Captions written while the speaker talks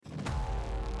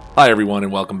Hi, everyone,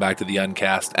 and welcome back to the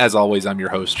Uncast. As always, I'm your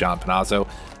host, John Panazzo,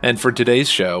 and for today's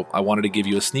show, I wanted to give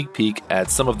you a sneak peek at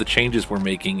some of the changes we're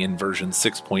making in version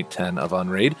 6.10 of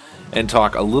Unraid, and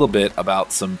talk a little bit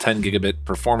about some 10 gigabit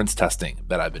performance testing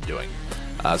that I've been doing.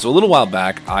 So a little while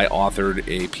back, I authored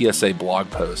a PSA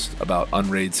blog post about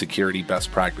Unraid security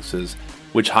best practices,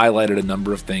 which highlighted a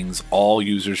number of things all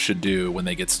users should do when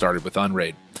they get started with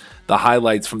Unraid. The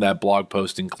highlights from that blog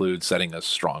post include setting a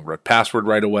strong root password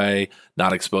right away,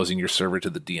 not exposing your server to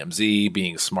the DMZ,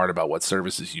 being smart about what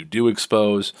services you do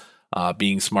expose,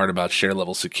 being smart about share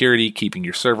level security, keeping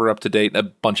your server up to date, a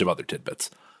bunch of other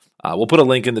tidbits. We'll put a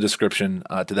link in the description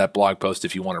to that blog post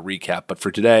if you want to recap. But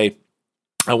for today,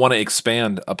 I want to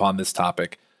expand upon this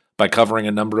topic by covering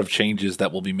a number of changes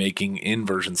that we'll be making in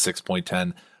version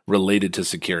 6.10 related to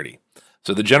security.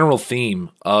 So the general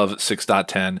theme of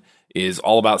 6.10 is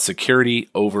all about security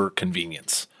over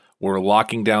convenience. We're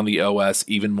locking down the OS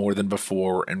even more than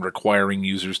before and requiring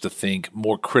users to think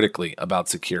more critically about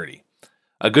security.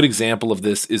 A good example of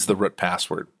this is the root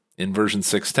password. In version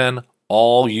 6.10,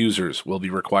 all users will be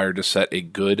required to set a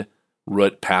good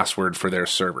root password for their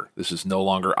server. This is no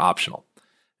longer optional.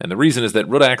 And the reason is that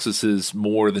root access is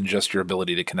more than just your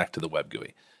ability to connect to the web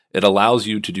GUI. It allows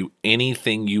you to do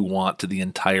anything you want to the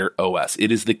entire OS. It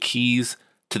is the keys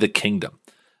to the kingdom.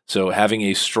 So having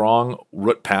a strong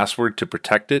root password to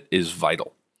protect it is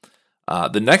vital.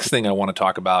 The next thing I want to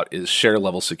talk about is share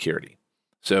level security.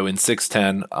 So in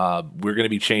 6.10, we're going to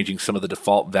be changing some of the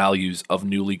default values of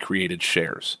newly created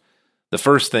shares. The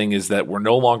first thing is that we're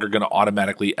no longer going to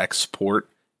automatically export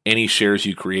any shares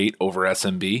you create over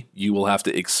SMB. You will have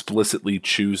to explicitly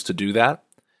choose to do that.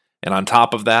 And on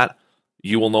top of that,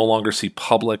 you will no longer see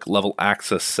public level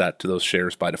access set to those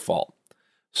shares by default.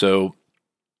 So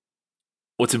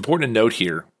what's important to note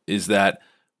here is that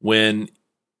when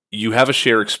you have a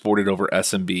share exported over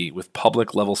SMB with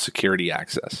public level security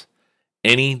access,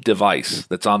 any device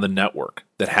that's on the network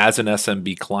that has an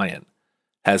SMB client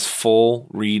has full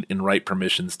read and write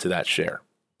permissions to that share.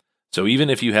 So even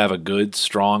if you have a good,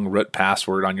 strong root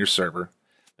password on your server,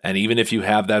 and even if you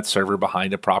have that server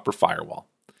behind a proper firewall,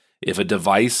 if a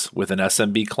device with an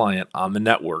SMB client on the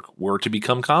network were to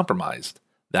become compromised,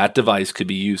 that device could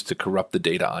be used to corrupt the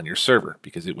data on your server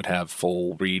because it would have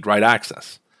full read-write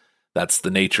access. That's the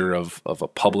nature of a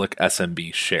public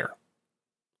SMB share.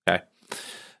 Okay,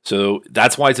 so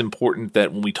that's why it's important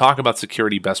that when we talk about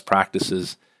security best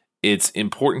practices, it's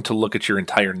important to look at your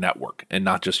entire network and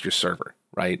not just your server,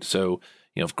 right? So,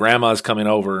 if grandma's coming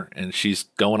over and she's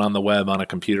going on the web on a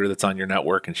computer that's on your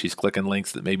network and she's clicking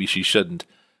links that maybe she shouldn't,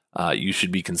 you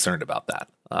should be concerned about that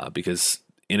because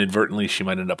inadvertently she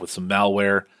might end up with some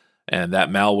malware, and that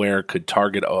malware could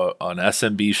target an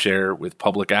SMB share with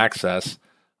public access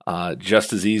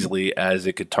just as easily as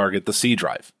it could target the C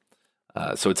drive.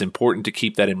 So it's important to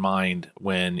keep that in mind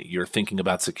when you're thinking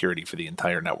about security for the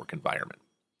entire network environment.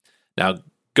 Now,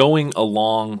 going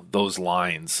along those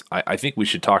lines, I think we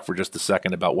should talk for just a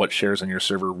second about what shares on your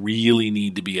server really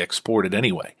need to be exported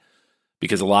anyway.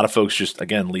 Because a lot of folks just,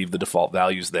 again, leave the default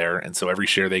values there, and so every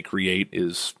share they create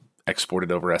is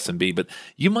exported over SMB. But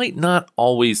you might not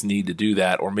always need to do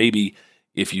that, or maybe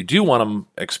if you do want them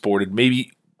exported,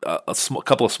 maybe a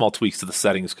couple of small tweaks to the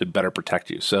settings could better protect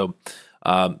you. So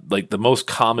like the most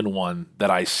common one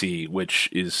that I see, which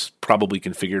is probably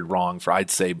configured wrong for,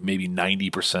 I'd say, maybe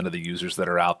 90% of the users that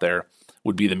are out there,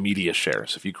 would be the media share.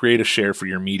 So if you create a share for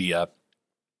your media,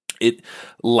 it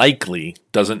likely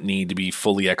doesn't need to be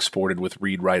fully exported with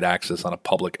read-write access on a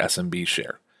public SMB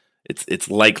share. It's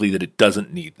likely that it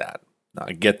doesn't need that. Now,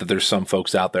 I get that there's some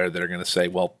folks out there that are going to say,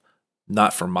 well,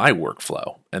 not for my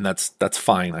workflow, and that's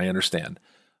fine, I understand.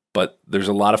 But there's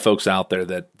a lot of folks out there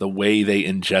that the way they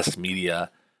ingest media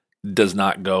does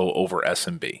not go over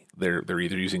SMB. They're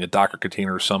either using a Docker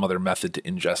container or some other method to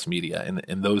ingest media. And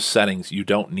in those settings, you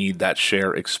don't need that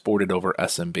share exported over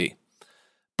SMB.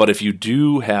 But if you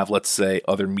do have, let's say,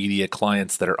 other media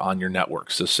clients that are on your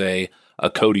network, so say a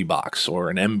Kodi box or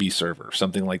an MB server,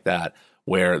 something like that,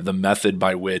 where the method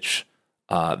by which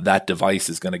that device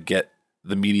is going to get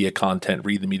the media content,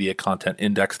 read the media content,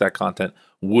 index that content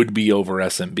would be over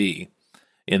SMB.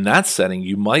 In that setting,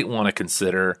 you might want to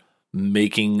consider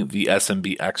making the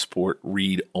SMB export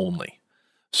read only.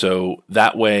 So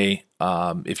that way,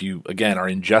 if you, again, are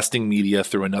ingesting media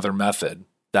through another method,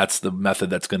 that's the method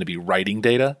that's going to be writing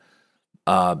data.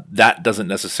 That doesn't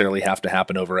necessarily have to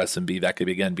happen over SMB. That could,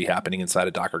 again, be happening inside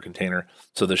a Docker container.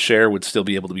 So the share would still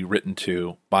be able to be written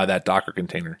to by that Docker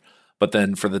container. But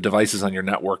then for the devices on your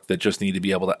network that just need to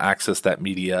be able to access that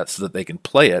media so that they can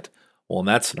play it, well, in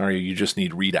that scenario, you just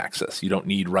need read access. You don't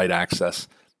need write access.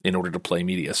 in order to play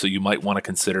media. So you might want to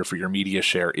consider for your media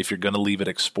share, if you're going to leave it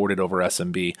exported over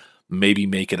SMB, maybe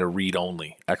make it a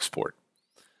read-only export.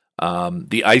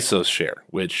 The ISOs share,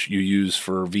 which you use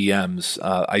for VMs,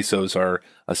 ISOs are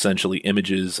essentially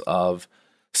images of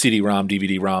CD-ROM,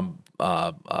 DVD-ROM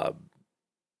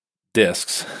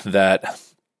disks that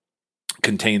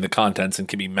contain the contents and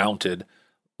can be mounted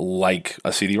like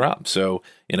a CD-ROM. So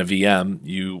in a VM,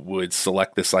 you would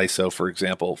select this ISO, for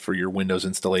example, for your Windows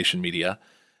installation media.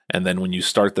 And then when you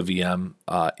start the VM,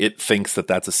 it thinks that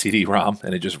that's a CD-ROM,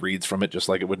 and it just reads from it just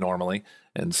like it would normally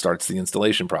and starts the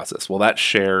installation process. Well, that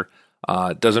share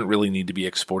doesn't really need to be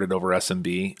exported over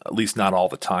SMB, at least not all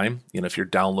the time. If you're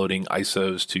downloading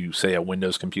ISOs to, say, a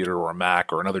Windows computer or a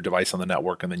Mac or another device on the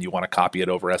network, and then you want to copy it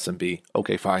over SMB,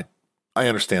 okay, fine. I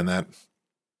understand that.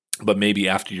 But maybe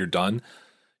after you're done,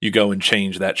 you go and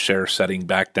change that share setting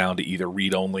back down to either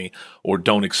read-only or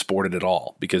don't export it at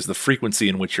all, because the frequency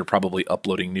in which you're probably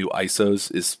uploading new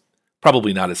ISOs is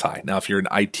probably not as high. Now, if you're an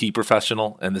IT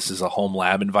professional and this is a home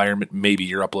lab environment, maybe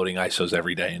you're uploading ISOs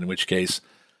every day, in which case,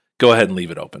 go ahead and leave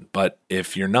it open. But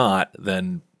if you're not,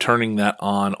 then turning that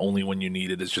on only when you need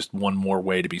it is just one more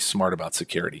way to be smart about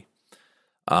security.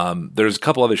 There's a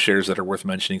couple other shares that are worth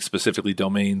mentioning, specifically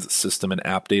domains, system, and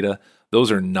app data.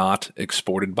 Those are not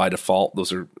exported by default.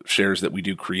 Those are shares that we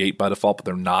do create by default, but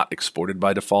they're not exported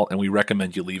by default, and we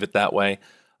recommend you leave it that way.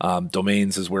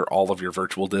 Domains is where all of your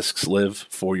virtual disks live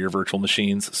for your virtual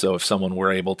machines. So if someone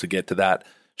were able to get to that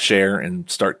share and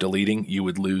start deleting, you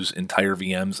would lose entire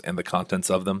VMs and the contents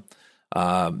of them.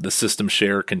 The system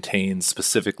share contains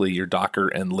specifically your Docker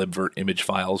and libvirt image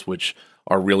files, which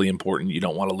are really important. You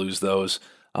don't want to lose those.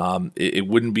 It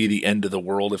wouldn't be the end of the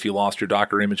world if you lost your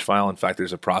Docker image file. In fact,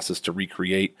 there's a process to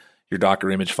recreate your Docker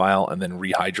image file and then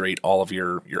rehydrate all of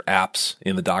your apps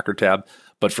in the Docker tab.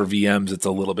 But for VMs, it's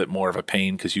a little bit more of a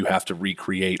pain because you have to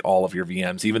recreate all of your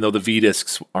VMs. Even though the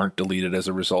vDisks aren't deleted as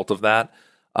a result of that,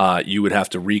 you would have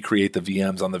to recreate the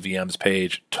VMs on the VMs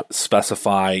page,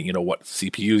 specify, what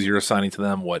CPUs you're assigning to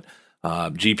them, what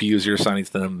GPUs you're assigning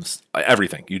to them,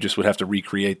 everything. You just would have to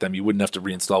recreate them. You wouldn't have to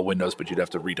reinstall Windows, but you'd have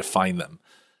to redefine them.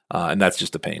 And that's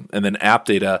just a pain. And then app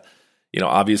data,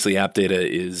 obviously app data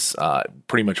is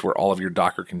pretty much where all of your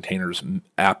Docker containers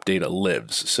app data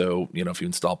lives. So, if you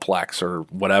install Plex or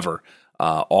whatever,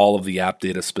 all of the app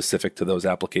data specific to those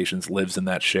applications lives in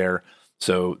that share.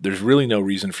 So there's really no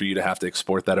reason for you to have to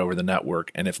export that over the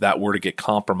network. And if that were to get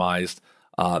compromised,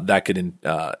 that could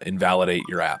invalidate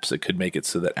your apps. It could make it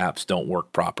so that apps don't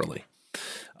work properly.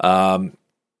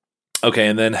 Okay,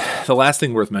 and then the last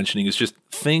thing worth mentioning is just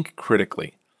think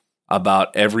critically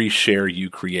about every share you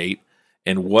create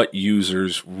and what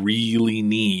users really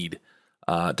need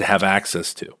to have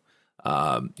access to.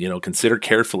 Consider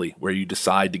carefully where you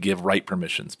decide to give write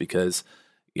permissions, because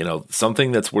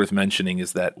something that's worth mentioning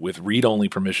is that with read-only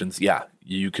permissions,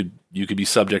 you could be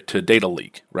subject to data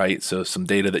leak, right? So some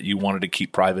data that you wanted to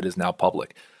keep private is now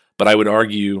public. But I would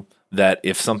argue that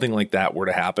if something like that were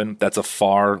to happen, that's a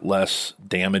far less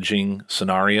damaging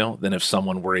scenario than if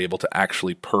someone were able to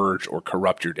actually purge or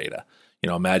corrupt your data.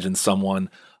 Imagine someone,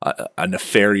 a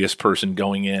nefarious person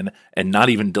going in and not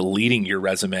even deleting your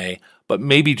resume, but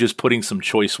maybe just putting some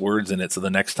choice words in it. So the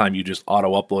next time you just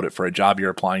auto-upload it for a job you're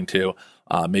applying to,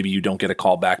 maybe you don't get a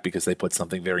call back because they put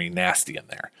something very nasty in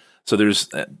there. So there's,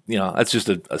 that's just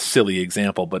a silly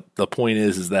example. But the point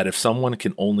is that if someone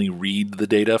can only read the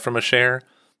data from a share,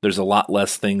 there's a lot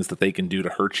less things that they can do to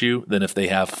hurt you than if they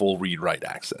have full read-write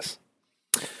access.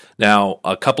 Now,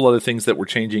 a couple other things that we're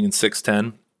changing in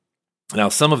 6.10. Now,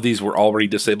 some of these were already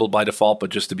disabled by default,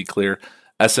 but just to be clear,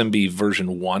 SMB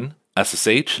version 1,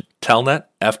 SSH, Telnet,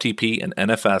 FTP, and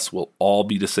NFS will all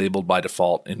be disabled by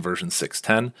default in version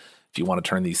 6.10. If you want to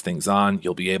turn these things on,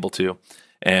 you'll be able to.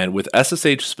 And with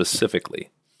SSH specifically,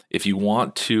 if you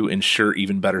want to ensure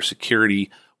even better security,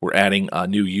 we're adding a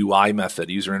new UI method,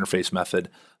 user interface method,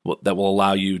 that will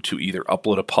allow you to either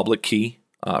upload a public key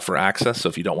for access. So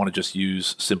if you don't want to just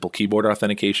use simple keyboard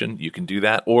authentication, you can do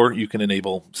that, or you can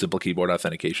enable simple keyboard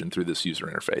authentication through this user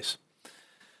interface.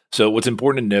 So what's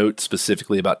important to note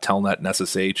specifically about Telnet and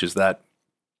SSH is that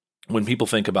when people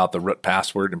think about the root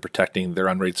password and protecting their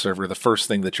Unraid server, the first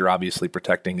thing that you're obviously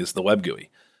protecting is the web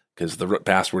GUI, because the root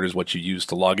password is what you use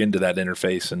to log into that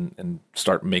interface and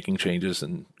start making changes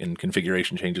and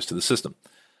configuration changes to the system.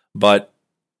 But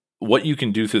what you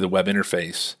can do through the web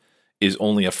interface is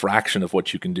only a fraction of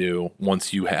what you can do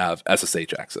once you have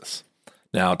SSH access.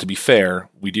 Now, to be fair,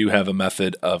 we do have a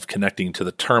method of connecting to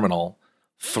the terminal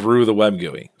through the web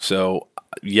GUI. So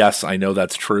yes, I know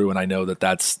that's true, and I know that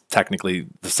that's technically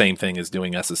the same thing as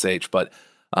doing SSH, but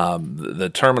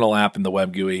the terminal app and the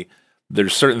web GUI,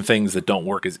 there's certain things that don't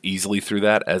work as easily through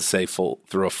that as, say,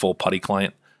 through a full PuTTY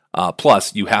client.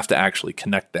 Plus, you have to actually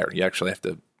connect there. You actually have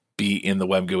to be in the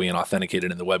web GUI and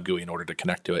authenticated in the web GUI in order to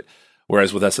connect to it.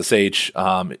 Whereas with SSH,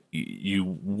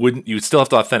 you'd still have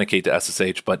to authenticate to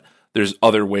SSH, but there's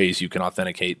other ways you can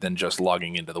authenticate than just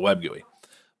logging into the web GUI.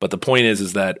 But the point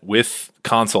is that with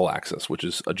console access, which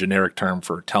is a generic term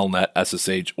for Telnet,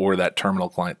 SSH, or that terminal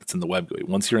client that's in the web GUI,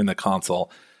 once you're in the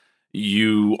console,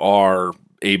 you are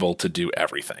able to do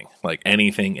everything, like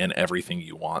anything and everything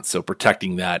you want. So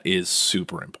protecting that is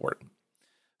super important.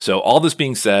 So all this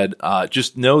being said,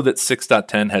 just know that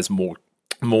 6.10 has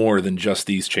more than just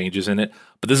these changes in it.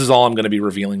 But this is all I'm going to be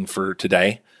revealing for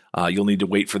today. You'll need to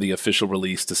wait for the official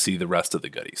release to see the rest of the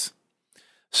goodies.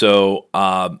 So,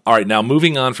 all right, now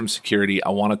moving on from security, I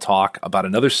want to talk about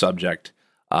another subject,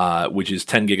 which is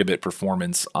 10 gigabit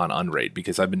performance on Unraid,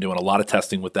 because I've been doing a lot of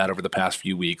testing with that over the past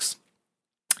few weeks.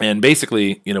 And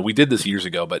basically, we did this years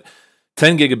ago, but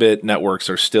 10 gigabit networks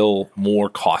are still more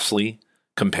costly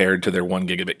compared to their 1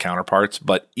 gigabit counterparts.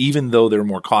 But even though they're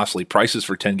more costly, prices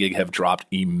for 10 gig have dropped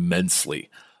immensely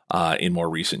in more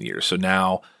recent years. So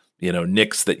now,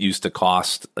 NICs that used to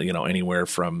cost, anywhere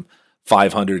from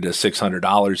 $500 to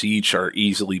 $600 each are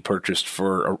easily purchased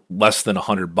for less than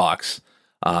 $100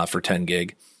 for 10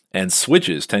 gig. And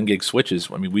switches, 10 gig switches,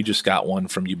 we just got one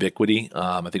from Ubiquiti.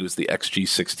 I think it was the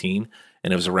XG16,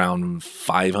 and it was around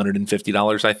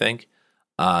 $550, I think,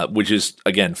 which is,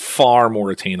 again, far more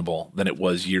attainable than it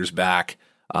was years back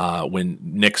when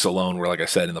NICs alone were, like I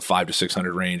said, in the $500 to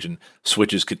 $600 range, and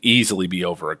switches could easily be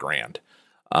over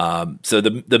 $1,000. So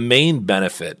the main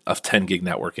benefit of 10 gig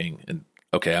networking, and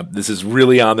okay, this is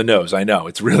really on the nose. I know,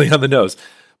 it's really on the nose.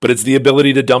 But it's the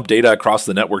ability to dump data across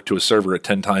the network to a server at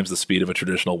 10 times the speed of a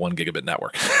traditional 1 gigabit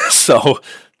network. So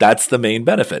that's the main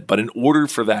benefit. But in order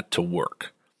for that to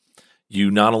work, you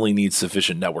not only need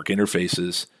sufficient network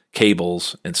interfaces,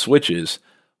 cables, and switches,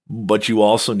 but you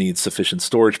also need sufficient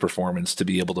storage performance to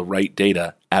be able to write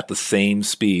data at the same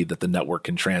speed that the network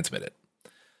can transmit it.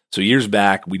 So years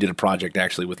back, we did a project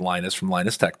actually with Linus from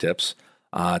Linus Tech Tips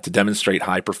to demonstrate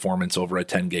high performance over a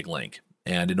 10 gig link.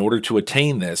 And in order to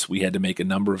attain this, we had to make a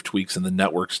number of tweaks in the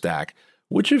network stack,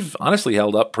 which have honestly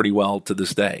held up pretty well to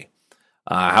this day.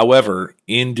 However,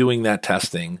 in doing that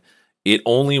testing, it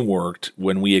only worked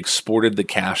when we exported the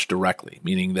cache directly,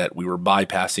 meaning that we were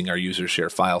bypassing our user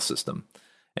share file system.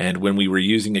 And when we were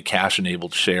using a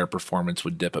cache-enabled share, performance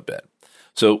would dip a bit.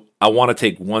 So I want to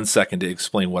take 1 second to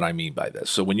explain what I mean by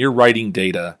this. So when you're writing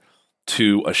data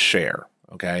to a share,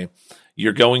 okay,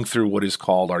 you're going through what is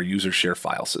called our user share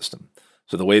file system.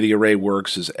 So the way the array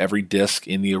works is every disk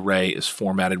in the array is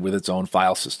formatted with its own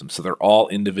file system. So they're all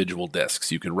individual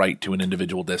disks. You could write to an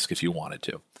individual disk if you wanted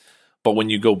to. But when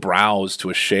you go browse to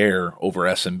a share over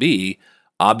SMB,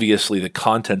 obviously the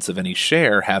contents of any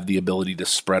share have the ability to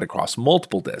spread across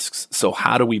multiple disks. So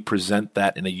how do we present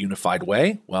that in a unified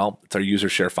way? Well, it's our user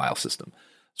share file system.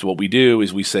 So what we do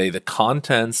is we say the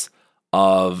contents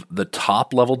of the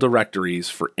top level directories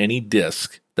for any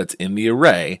disk that's in the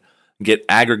array get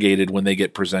aggregated when they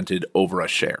get presented over a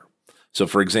share. So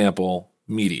for example,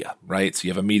 media, right? So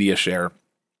you have a media share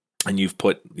and you've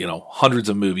put, hundreds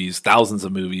of movies, thousands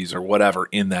of movies or whatever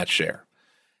in that share.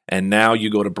 And now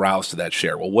you go to browse to that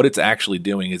share. Well, what it's actually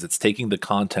doing is it's taking the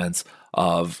contents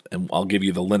of, and I'll give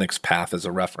you the Linux path as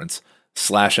a reference,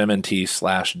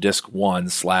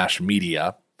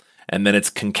 /mnt/disk1/media. And then it's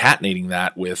concatenating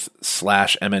that with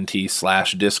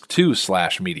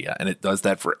 /mnt/disk2/media. And it does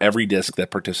that for every disk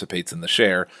that participates in the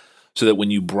share, so that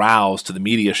when you browse to the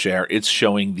media share, it's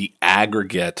showing the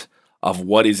aggregate of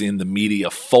what is in the media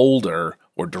folder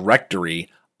or directory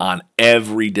on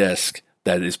every disk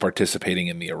that is participating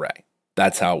in the array.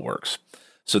 That's how it works.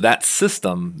 So that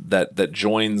system that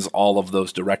joins all of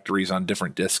those directories on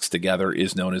different disks together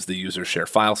is known as the user share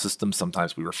file system.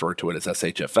 Sometimes we refer to it as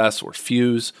SHFS or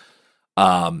Fuse.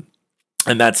 And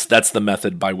that's the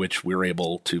method by which we're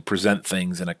able to present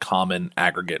things in a common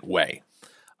aggregate way.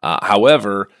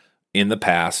 However, in the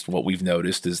past, what we've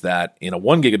noticed is that in a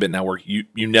 1 gigabit network, you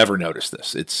never notice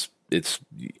this. It's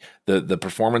the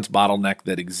performance bottleneck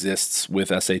that exists with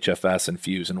SHFS and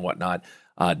Fuse and whatnot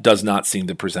does not seem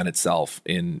to present itself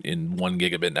in 1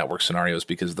 gigabit network scenarios,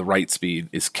 because the write speed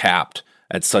is capped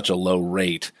at such a low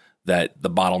rate that the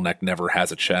bottleneck never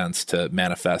has a chance to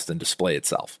manifest and display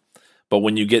itself. But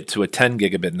when you get to a 10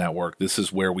 gigabit network, this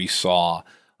is where we saw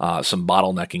some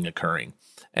bottlenecking occurring.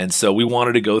 And so we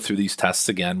wanted to go through these tests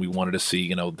again. We wanted to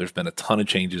see, there's been a ton of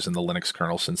changes in the Linux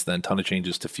kernel since then, ton of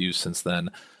changes to Fuse since then.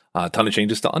 A ton of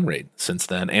changes to Unraid since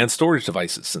then and storage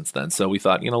devices since then. So we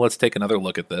thought, let's take another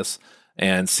look at this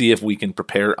and see if we can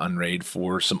prepare Unraid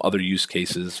for some other use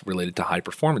cases related to high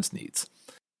performance needs.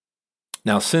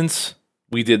 Now, since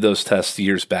we did those tests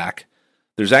years back,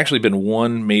 there's actually been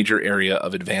one major area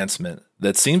of advancement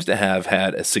that seems to have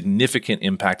had a significant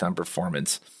impact on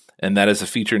performance, and that is a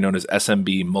feature known as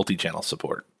SMB multi-channel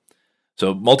support.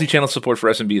 So multi-channel support for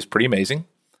SMB is pretty amazing,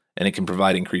 and it can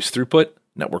provide increased throughput,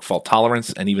 network fault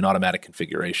tolerance, and even automatic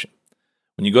configuration.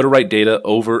 When you go to write data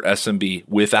over SMB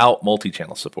without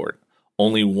multi-channel support,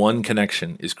 only one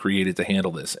connection is created to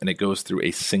handle this, and it goes through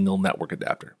a single network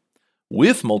adapter.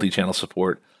 With multi-channel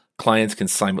support, clients can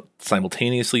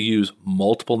simultaneously use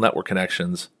multiple network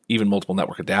connections, even multiple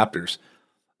network adapters,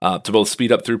 to both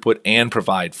speed up throughput and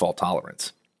provide fault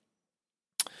tolerance.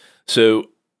 So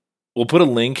we'll put a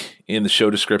link in the show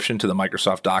description to the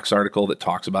Microsoft Docs article that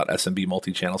talks about SMB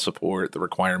multi-channel support, the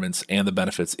requirements, and the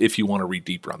benefits if you want to read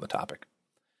deeper on the topic.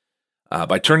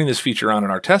 By turning this feature on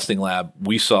in our testing lab,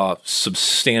 we saw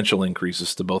substantial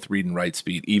increases to both read and write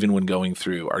speed, even when going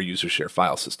through our user share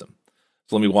file system.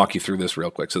 So let me walk you through this real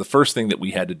quick. So the first thing that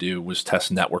we had to do was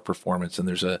test network performance, and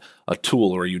there's a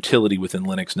tool or a utility within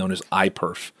Linux known as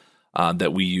iPerf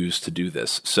that we use to do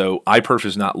this. So iPerf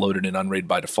is not loaded in Unraid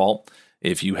by default.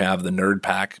 If you have the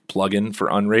NerdPack plugin for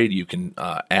Unraid, you can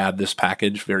add this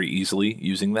package very easily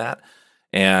using that.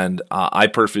 And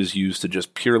iPerf is used to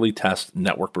just purely test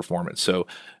network performance. So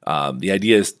the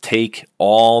idea is take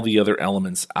all the other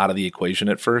elements out of the equation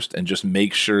at first and just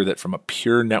make sure that from a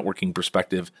pure networking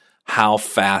perspective, how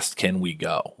fast can we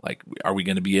go? Like, are we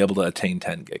going to be able to attain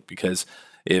 10 gig? Because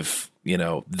if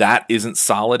that isn't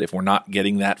solid, if we're not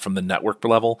getting that from the network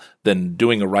level, then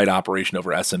doing a write operation over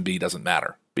SMB doesn't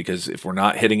matter. Because if we're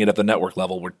not hitting it at the network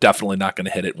level, we're definitely not going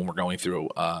to hit it when we're going through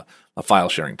a file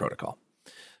sharing protocol.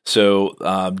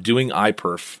 So doing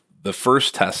iPerf, the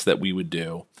first test that we would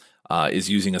do is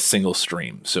using a single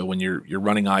stream. So when you're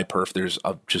running iPerf, there's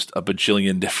just a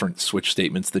bajillion different switch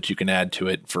statements that you can add to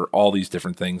it for all these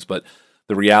different things. But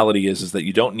the reality is that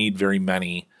you don't need very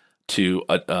many to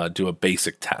do a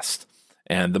basic test.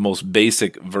 And the most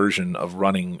basic version of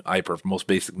running iPerf, most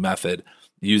basic method,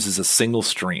 uses a single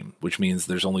stream, which means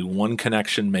there's only one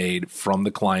connection made from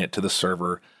the client to the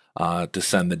server to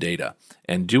send the data.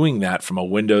 And doing that from a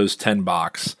Windows 10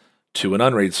 box to an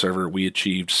Unraid server, we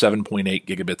achieved 7.8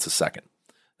 gigabits a second.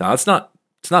 Now, it's not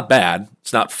bad.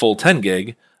 It's not full 10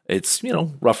 gig. It's,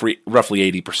 roughly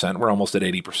 80%. We're almost at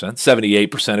 80%,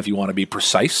 78% if you want to be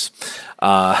precise.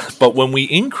 But when we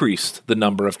increased the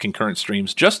number of concurrent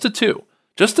streams just to two,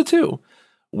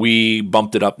 we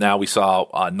bumped it up. Now we saw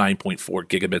 9.4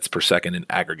 gigabits per second in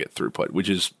aggregate throughput, which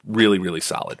is really, really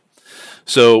solid.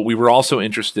 So we were also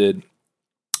interested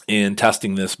in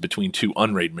testing this between two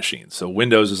Unraid machines. So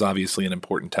Windows is obviously an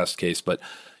important test case, but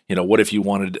what if you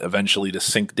wanted eventually to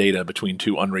sync data between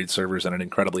two Unraid servers at an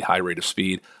incredibly high rate of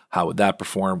speed? How would that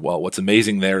perform? Well, what's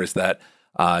amazing there is that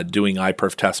doing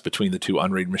iPerf tests between the two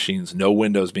Unraid machines, no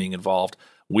Windows being involved,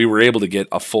 we were able to get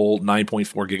a full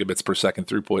 9.4 gigabits per second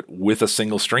throughput with a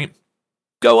single stream.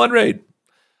 Go Unraid!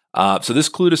 So this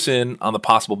clued us in on the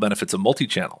possible benefits of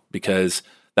multi-channel, because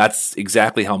that's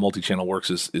exactly how multi-channel works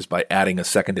is by adding a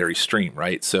secondary stream,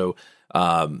 right? So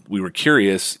we were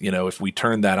curious, if we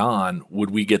turned that on,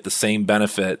 would we get the same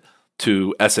benefit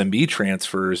to SMB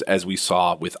transfers as we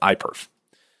saw with iPerf?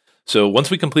 So once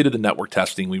we completed the network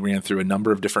testing, we ran through a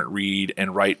number of different read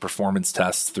and write performance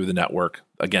tests through the network.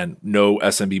 Again, no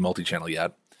SMB multi-channel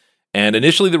yet. And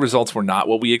initially the results were not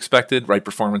what we expected. Write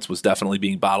performance was definitely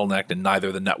being bottlenecked, and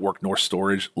neither the network nor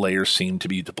storage layers seemed to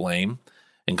be to blame.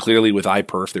 And clearly with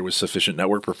iPerf, there was sufficient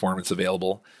network performance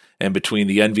available. And between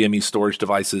the NVMe storage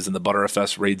devices and the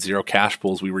Btrfs RAID 0 cache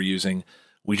pools we were using,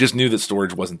 we just knew that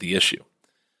storage wasn't the issue.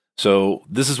 So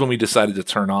this is when we decided to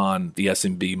turn on the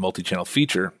SMB multi-channel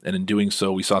feature, and in doing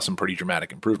so, we saw some pretty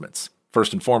dramatic improvements.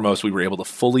 First and foremost, we were able to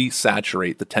fully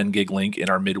saturate the 10 gig link in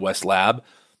our Midwest lab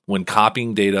when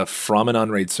copying data from an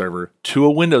Unraid server to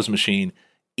a Windows machine,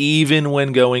 even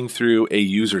when going through a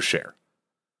user share.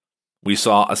 We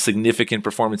saw a significant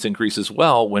performance increase as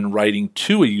well when writing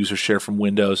to a user share from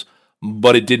Windows,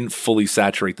 but it didn't fully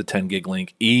saturate the 10 gig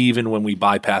link, even when we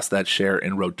bypassed that share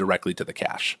and wrote directly to the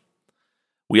cache.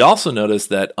 We also noticed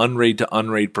that Unraid to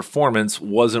Unraid performance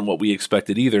wasn't what we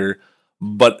expected either,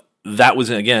 but that was,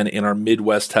 again, in our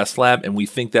Midwest test lab, and we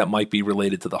think that might be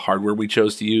related to the hardware we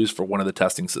chose to use for one of the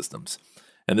testing systems.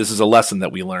 And this is a lesson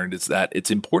that we learned, is that it's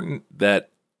important that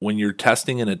when you're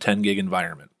testing in a 10 gig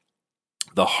environment,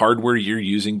 the hardware you're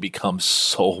using becomes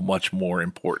so much more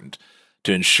important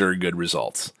to ensure good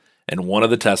results. And one of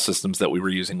the test systems that we were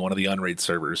using, one of the Unraid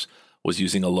servers, was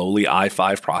using a lowly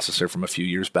i5 processor from a few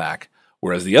years back,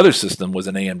 whereas the other system was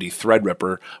an AMD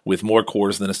Threadripper with more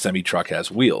cores than a semi-truck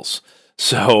has wheels.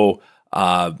 So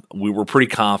we were pretty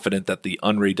confident that the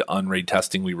Unraid to Unraid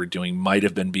testing we were doing might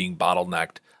have been being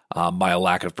bottlenecked by a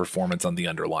lack of performance on the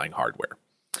underlying hardware.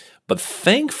 But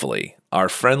thankfully, our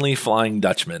friendly Flying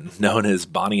Dutchman, known as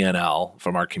Bonnie NL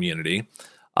from our community,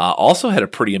 also had a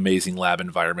pretty amazing lab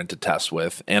environment to test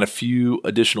with and a few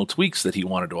additional tweaks that he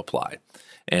wanted to apply.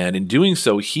 And in doing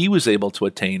so, he was able to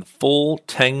attain full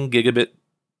 10 gigabit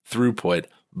throughput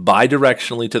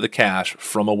bidirectionally to the cache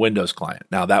from a Windows client.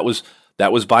 Now, that was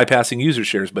bypassing user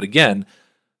shares, but again,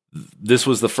 this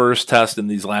was the first test in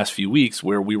these last few weeks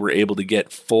where we were able to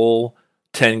get full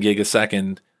 10 gig a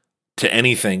second to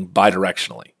anything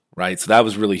bidirectionally, right? So that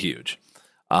was really huge.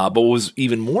 But what was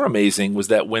even more amazing was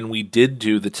that when we did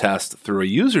do the test through a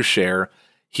user share,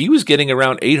 he was getting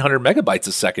around 800 megabytes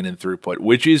a second in throughput,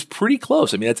 which is pretty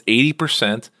close. I mean, that's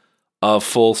 80% of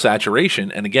full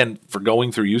saturation. And again, for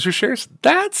going through user shares,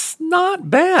 that's not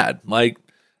bad. Like,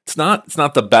 it's not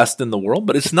the best in the world,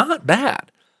 but it's not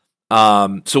bad.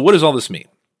 So what does all this mean?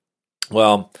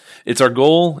 Well, it's our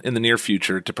goal in the near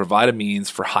future to provide a means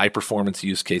for high performance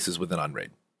use cases within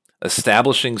Unraid.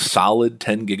 Establishing solid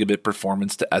 10 gigabit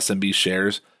performance to SMB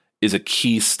shares is a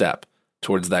key step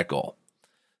towards that goal.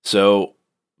 So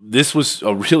this was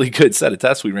a really good set of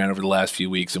tests we ran over the last few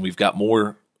weeks, and we've got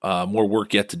more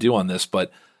work yet to do on this.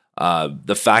 But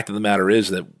the fact of the matter is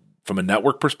that from a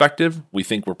network perspective, we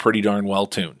think we're pretty darn well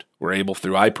tuned. We're able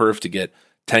through iPerf to get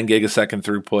 10 gig a second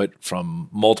throughput from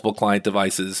multiple client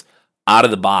devices out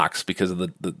of the box because of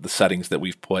the settings that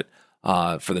we've put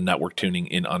for the network tuning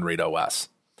in Unraid OS.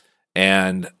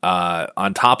 And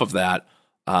on top of that,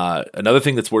 another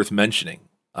thing that's worth mentioning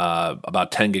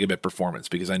about 10 gigabit performance,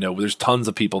 because I know there's tons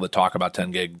of people that talk about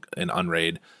 10 gig in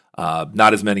Unraid,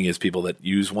 not as many as people that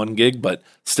use 1 gig, but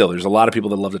still there's a lot of people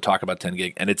that love to talk about 10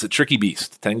 gig, and it's a tricky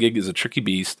beast. 10 gig is a tricky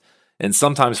beast, and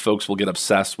sometimes folks will get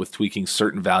obsessed with tweaking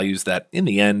certain values that in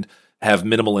the end have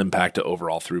minimal impact to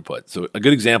overall throughput. So a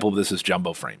good example of this is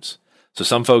jumbo frames. So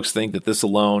some folks think that this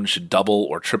alone should double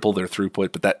or triple their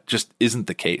throughput, but that just isn't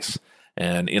the case.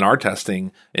 And in our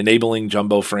testing, enabling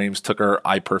jumbo frames took our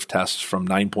iPerf tests from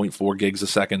 9.4 gigs a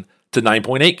second to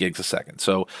 9.8 gigs a second.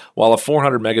 So while a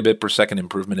 400 megabit per second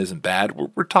improvement isn't bad,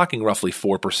 we're talking roughly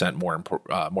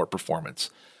 4% more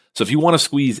performance. So if you want to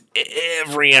squeeze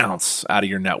every ounce out of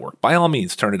your network, by all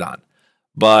means, turn it on.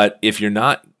 But if you're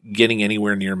not getting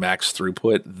anywhere near max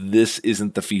throughput, this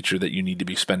isn't the feature that you need to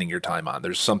be spending your time on.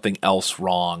 There's something else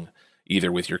wrong,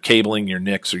 either with your cabling, your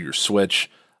NICs, or your switch,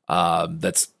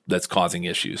 that's causing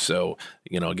issues. So,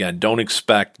 again, don't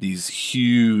expect these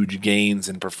huge gains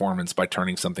in performance by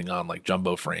turning something on like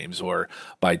jumbo frames or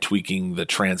by tweaking the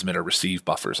transmit or receive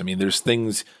buffers. I mean, there's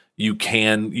things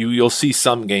you'll see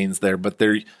some gains there, but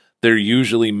they're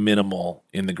usually minimal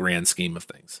in the grand scheme of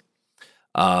things.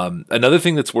 Another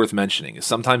thing that's worth mentioning is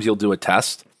sometimes you'll do a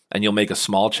test and you'll make a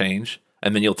small change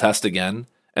and then you'll test again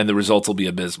and the results will be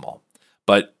abysmal.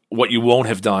 But what you won't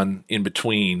have done in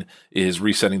between is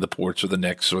resetting the ports or the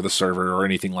NICs or the server or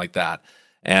anything like that.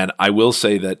 And I will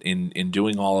say that in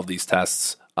doing all of these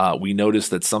tests, we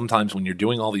noticed that sometimes when you're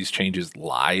doing all these changes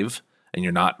live and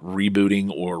you're not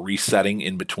rebooting or resetting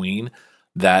in between,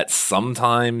 that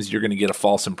sometimes you're going to get a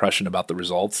false impression about the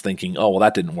results thinking, oh, well,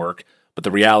 that didn't work. But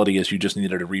the reality is you just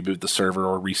needed to reboot the server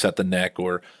or reset the NIC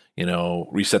or,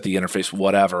 reset the interface,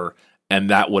 whatever, and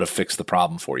that would have fixed the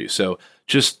problem for you. So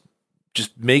just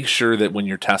make sure that when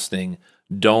you're testing,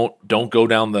 don't go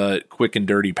down the quick and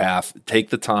dirty path.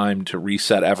 Take the time to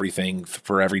reset everything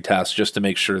for every test just to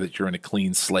make sure that you're in a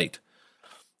clean slate.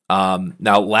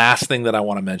 Now, last thing that I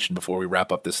want to mention before we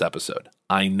wrap up this episode.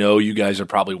 I know you guys are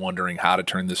probably wondering how to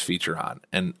turn this feature on,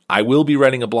 and I will be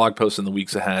writing a blog post in the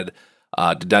weeks ahead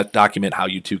to document how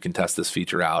you too can test this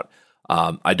feature out.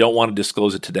 I don't want to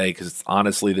disclose it today because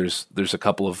honestly, there's a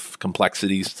couple of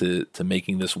complexities to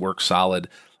making this work solid.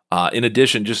 In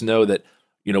addition, just know that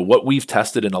what we've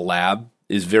tested in a lab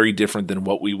is very different than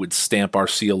what we would stamp our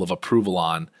seal of approval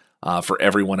on for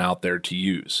everyone out there to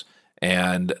use.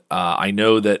 And I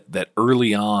know that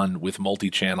early on with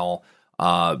multi-channel,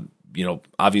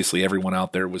 obviously everyone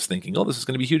out there was thinking, oh, this is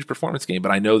going to be a huge performance gain.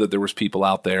 But I know that there was people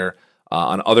out there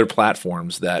on other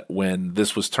platforms that when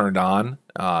this was turned on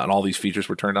and all these features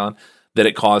were turned on, that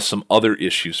it caused some other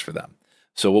issues for them.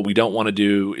 So what we don't want to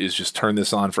do is just turn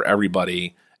this on for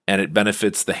everybody and it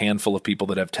benefits the handful of people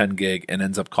that have 10 gig and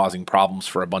ends up causing problems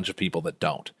for a bunch of people that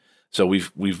don't. So we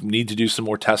need to do some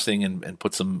more testing and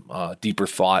put some deeper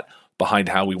thought behind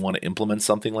how we want to implement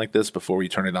something like this before we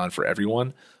turn it on for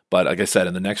everyone. But like I said,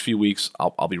 in the next few weeks,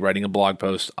 I'll be writing a blog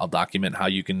post. I'll document how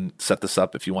you can set this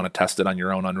up if you want to test it on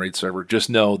your own Unraid server. Just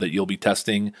know that you'll be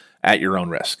testing at your own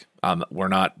risk. We're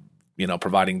not,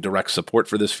 providing direct support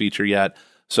for this feature yet.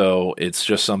 So it's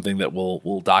just something that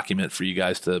we'll document for you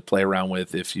guys to play around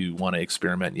with if you want to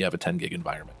experiment and you have a 10 gig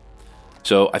environment.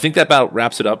 So I think that about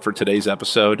wraps it up for today's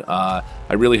episode. I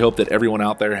really hope that everyone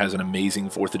out there has an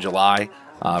amazing 4th of July.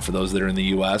 For those that are in the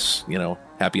U.S.,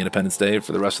 happy Independence Day.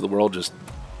 For the rest of the world, just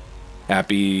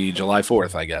happy July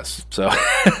 4th, I guess. So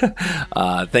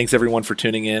thanks everyone for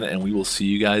tuning in, and we will see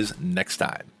you guys next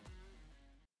time.